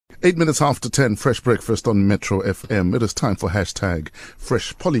8 minutes after 10, fresh breakfast on Metro FM. It is time for hashtag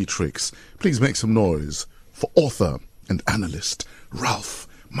Fresh Politricks. Please make some noise for author and analyst Ralph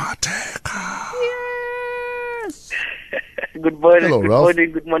Mathekga. Yes. Good morning. Hello, good Ralph.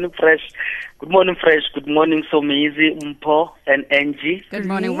 morning. Good morning, Fresh. Good morning, Fresh. Good morning, Somizi, Mpo, and Angie. Good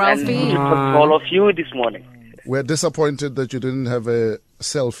morning, And Ralphie. to all of you this morning. We're disappointed that you didn't have a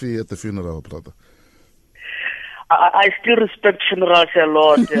selfie at the funeral, brother. I still respect funerals a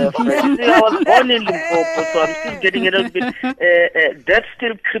lot. Fresh. See, I was born in Limpopo, so I'm still getting a little bit. That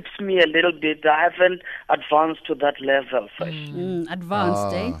still creeps me a little bit. I haven't advanced to that level, Fresh.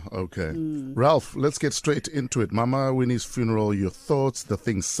 Advanced, eh? Okay. Ralph, let's get straight into it. Mama Winnie's funeral, your thoughts, the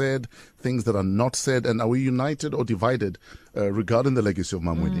things said, things that are not said, and are we united or divided regarding the legacy of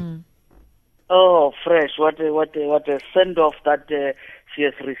Mama Winnie? Oh, Fresh! What a send off that she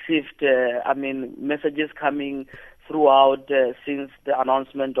has received. Messages coming throughout since the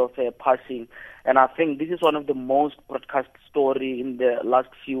announcement of her passing, and I think this is one of the most broadcast story in the last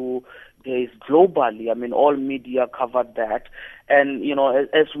few days globally. I mean, all media covered that, and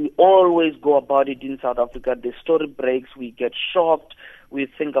as we always go about it in South Africa, the story breaks, we get shocked. We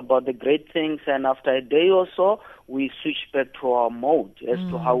think about the great things, and after a day or so, we switch back to our mode as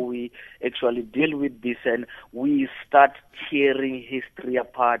to how we actually deal with this, and we start tearing history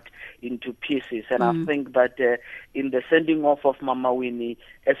apart into pieces. And I think that in the sending off of Mama Winnie,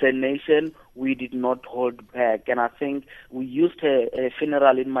 as a nation, we did not hold back. And I think we used her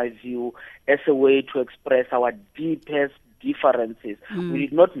funeral, in my view, as a way to express our deepest differences. We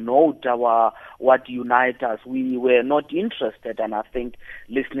did not note what unites us. We were not interested, and I think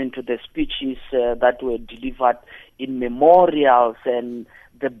listening to the speeches that were delivered in memorials and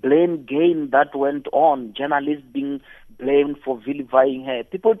the blame game that went on, journalists being blamed for vilifying her,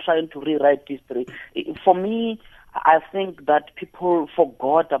 people trying to rewrite history. For me, I think that people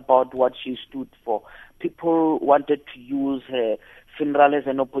forgot about what she stood for. People wanted to use her funeral as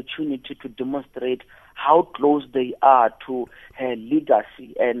an opportunity to demonstrate how close they are to her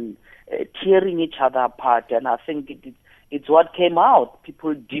legacy and tearing each other apart. And I think it's what came out.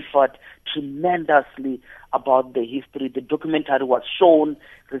 People differed tremendously about the history. The documentary was shown,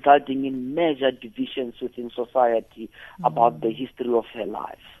 resulting in major divisions within society about the history of her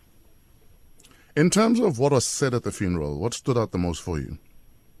life. In terms of what was said at the funeral, what stood out the most for you?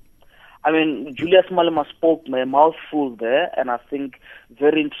 I mean, Julius Malema spoke a mouthful there, and I think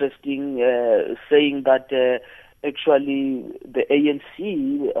very interesting, saying that actually the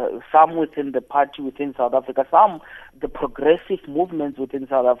ANC, some within the party within South Africa, some the progressive movements within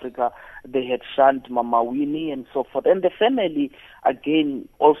South Africa, they had shunned Mama Winnie and so forth. And the family, again,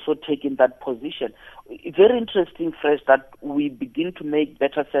 also taking that position. Very interesting, Fresh, that we begin to make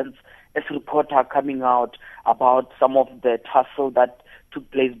better sense as reports are coming out about some of the tussle that took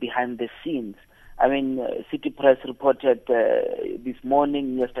place behind the scenes. I mean, City Press reported this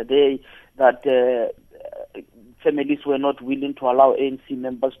morning, yesterday, that families were not willing to allow ANC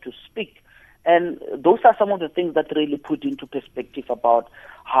members to speak. And those are some of the things that really put into perspective about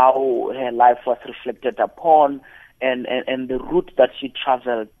how her life was reflected upon and the route that she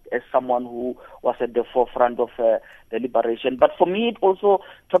traveled as someone who was at the forefront of the liberation. But for me, it also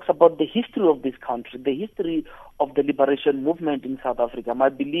talks about the history of this country, the history of the liberation movement in South Africa. My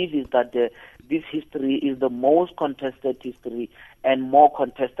belief is that this history is the most contested history, and more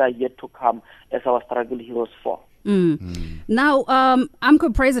contests are yet to come as our struggle heroes fall. Now,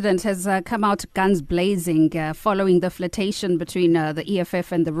 AMCO president has come out guns blazing following the flirtation between the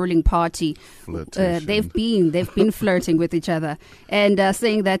EFF and the ruling party. They've been flirting with each other and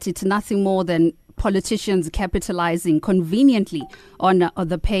saying that it's nothing more than politicians capitalizing conveniently on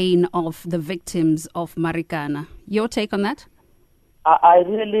the pain of the victims of Marikana. Your take on that? I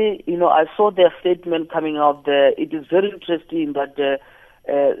really, I saw their statement coming out there. It is very interesting that,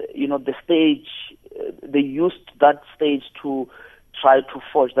 the stage, they used that stage to try to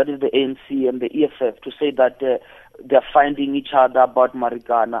forge, that is the ANC and the EFF, to say that they're finding each other about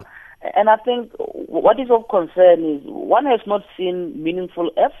Marikana. And I think what is of concern is one has not seen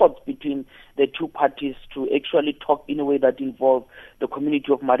meaningful efforts between the two parties to actually talk in a way that involves the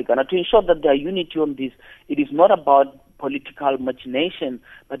community of Marikana, to ensure that there are unity on this. It is not about political machination,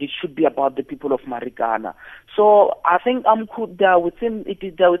 but it should be about the people of Marikana. So I think they are within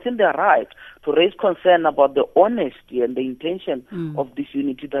their right to raise concern about the honesty and the intention of this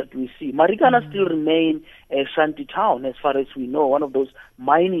unity that we see. Marikana still remain a shanty town, as far as we know, one of those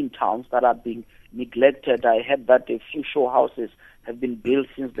mining towns that are being neglected. I heard that a few show houses have been built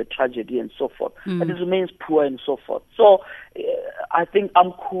since the tragedy and so forth. But it remains poor and so forth. So I think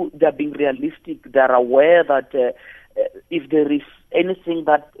they're being realistic. They're aware that if there is anything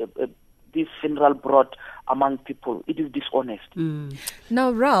that this funeral brought among people, it is dishonest.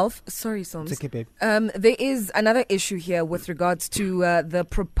 Now, Ralph, sorry, Soms. It's okay, babe. There is another issue here with regards to the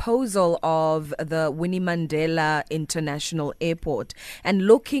proposal of the Winnie Mandela International Airport, and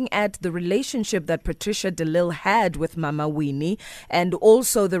looking at the relationship that Patricia de Lille had with Mama Winnie, and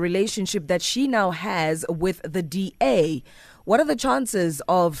also the relationship that she now has with the DA. What are the chances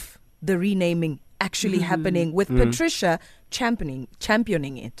of the renaming actually happening with Patricia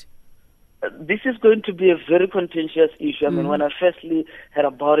championing it? This is going to be a very contentious issue. I mean, when I firstly heard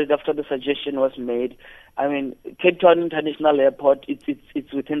about it after the suggestion was made, I mean, Cape Town International Airport,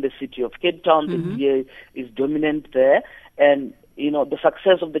 it's within the city of Cape Town. The DA is dominant there. And, you know, the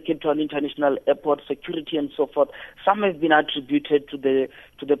success of the Cape Town International Airport, security and so forth, some have been attributed to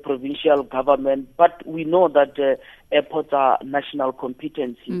the provincial government. But we know that airports are national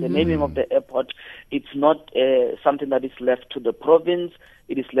competency. The naming of the airport, it's not something that is left to the province.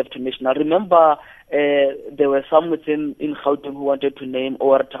 It is left to national. Remember, there were some in Gauteng who wanted to name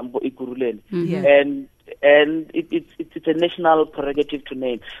OR Tambo Ikuruleni. And it's a national prerogative to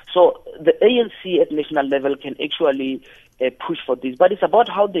name. So the ANC at national level can actually push for this, but it's about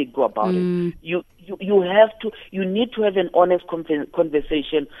how they go about it. You need to have an honest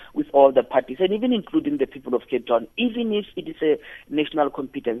conversation with all the parties, and even including the people of Cape Town, even if it is a national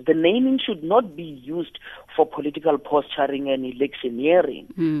competence. The naming should not be used for political posturing and electioneering.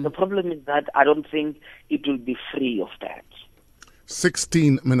 The problem is that I don't think it will be free of that.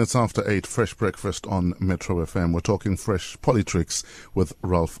 16 minutes after 8, Fresh Breakfast on Metro FM. We're talking fresh politics with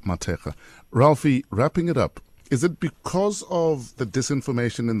Ralph Mathekga. Ralphie, wrapping it up, is it because of the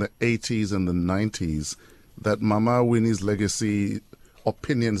disinformation in the 80s and the 90s that Mama Winnie's legacy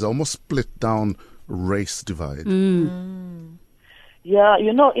opinions almost split down race divide? Yeah,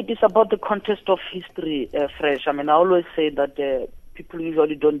 you know, it is about the context of history, Fresh. I mean, I always say that people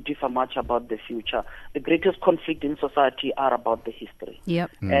usually don't differ much about the future. The greatest conflict in society are about the history.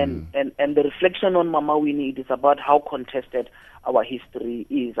 And the reflection on Mama Winnie, it is about how contested our history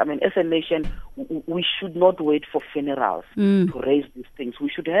is. I mean, as a nation, we should not wait for funerals to raise these things.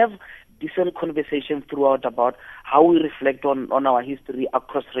 We should have decent conversation throughout about how we reflect on our history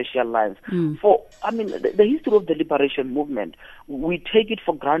across racial lines. The history of the liberation movement, we take it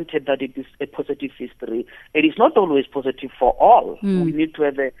for granted that it is a positive history. It is not always positive for all. We need to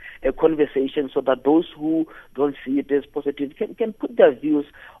have a conversation so that those who don't see it as positive can put their views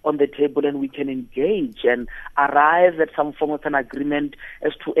on the table, and we can engage and arrive at some form of an agreement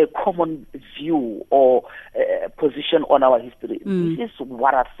as to a common view or position on our history. This is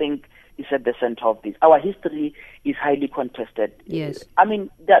what I think is at the center of this. Our history is highly contested. Yes. I mean,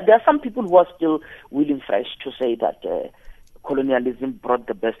 there are some people who are still willing, Fresh, to say that colonialism brought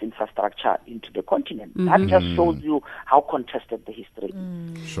the best infrastructure into the continent. That just shows you how contested the history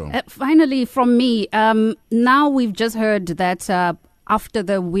is. Sure. Finally, from me, now we've just heard that after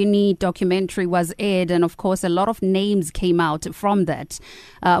the Winnie documentary was aired, and of course a lot of names came out from that,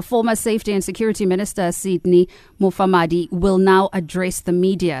 former Safety and Security Minister Sidney Mufamadi will now address the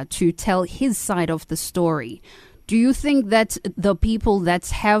media to tell his side of the story. Do you think that the people that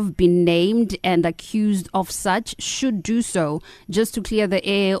have been named and accused of such should do so just to clear the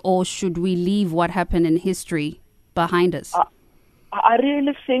air, or should we leave what happened in history behind us? I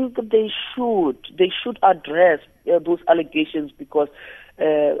really think they should. They should address those allegations because,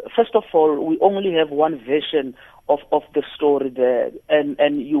 first of all, we only have one version of the story there.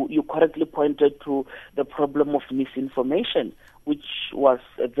 And you correctly pointed to the problem of misinformation, which was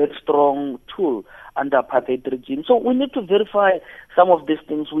a very strong tool under apartheid regime. So we need to verify some of these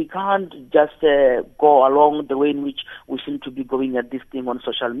things. We can't just go along the way in which we seem to be going at this thing on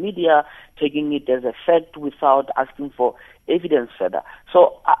social media, taking it as a fact without asking for evidence further.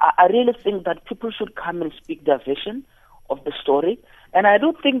 So I really think that people should come and speak their version of the story. And I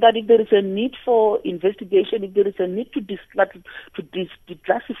don't think that if there is a need for investigation, if there is a need to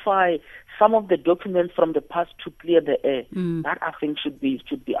declassify some of the documents from the past to clear the air, that I think should be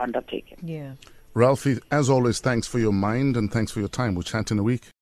undertaken. Yeah. Ralphie, as always, thanks for your mind and thanks for your time. We'll chat in a week.